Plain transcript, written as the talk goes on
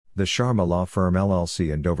The Sharma Law Firm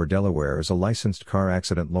LLC in Dover, Delaware is a licensed car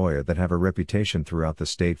accident lawyer that have a reputation throughout the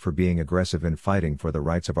state for being aggressive in fighting for the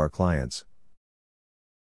rights of our clients.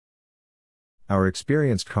 Our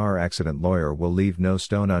experienced car accident lawyer will leave no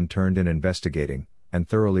stone unturned in investigating and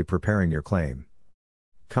thoroughly preparing your claim.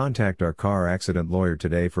 Contact our car accident lawyer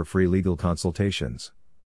today for free legal consultations.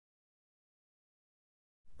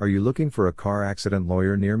 Are you looking for a car accident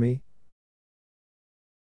lawyer near me?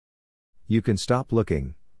 You can stop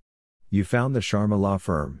looking. You found the Sharma Law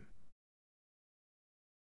Firm.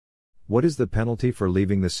 What is the penalty for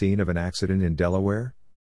leaving the scene of an accident in Delaware?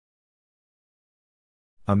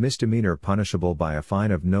 A misdemeanor punishable by a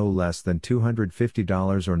fine of no less than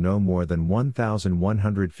 $250 or no more than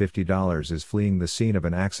 $1,150 is fleeing the scene of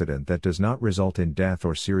an accident that does not result in death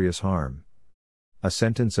or serious harm. A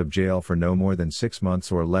sentence of jail for no more than 6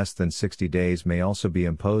 months or less than 60 days may also be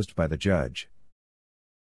imposed by the judge.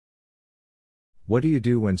 What do you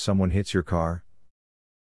do when someone hits your car?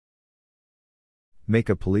 Make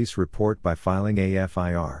a police report by filing a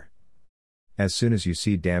FIR. As soon as you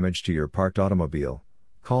see damage to your parked automobile,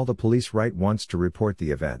 call the police right once to report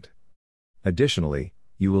the event. Additionally,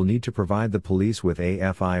 you will need to provide the police with a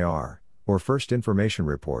FIR, or First Information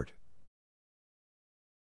Report.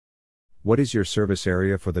 What is your service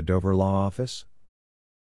area for the Dover Law Office?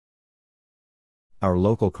 Our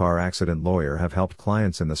local car accident lawyer have helped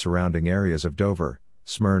clients in the surrounding areas of Dover,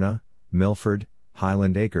 Smyrna, Milford,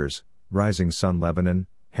 Highland Acres, Rising Sun Lebanon,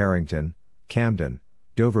 Harrington, Camden,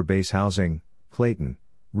 Dover Base Housing, Clayton,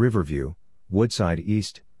 Riverview, Woodside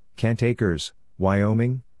East, Kent Acres,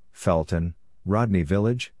 Wyoming, Felton, Rodney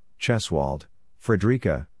Village, Cheswold,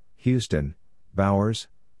 Frederica, Houston, Bowers,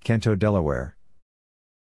 Kento, Delaware.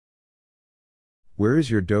 Where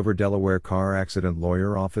is your Dover, Delaware car accident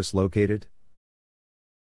lawyer office located?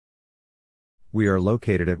 We are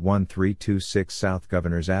located at 1326 South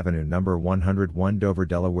Governors Avenue, number 101, Dover,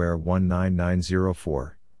 Delaware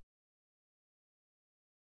 19904.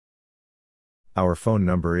 Our phone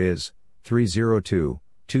number is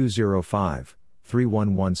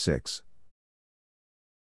 302-205-3116.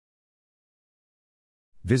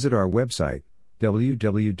 Visit our website,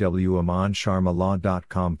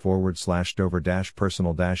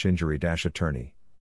 www.amansharmalaw.com/Dover-personal-injury-attorney.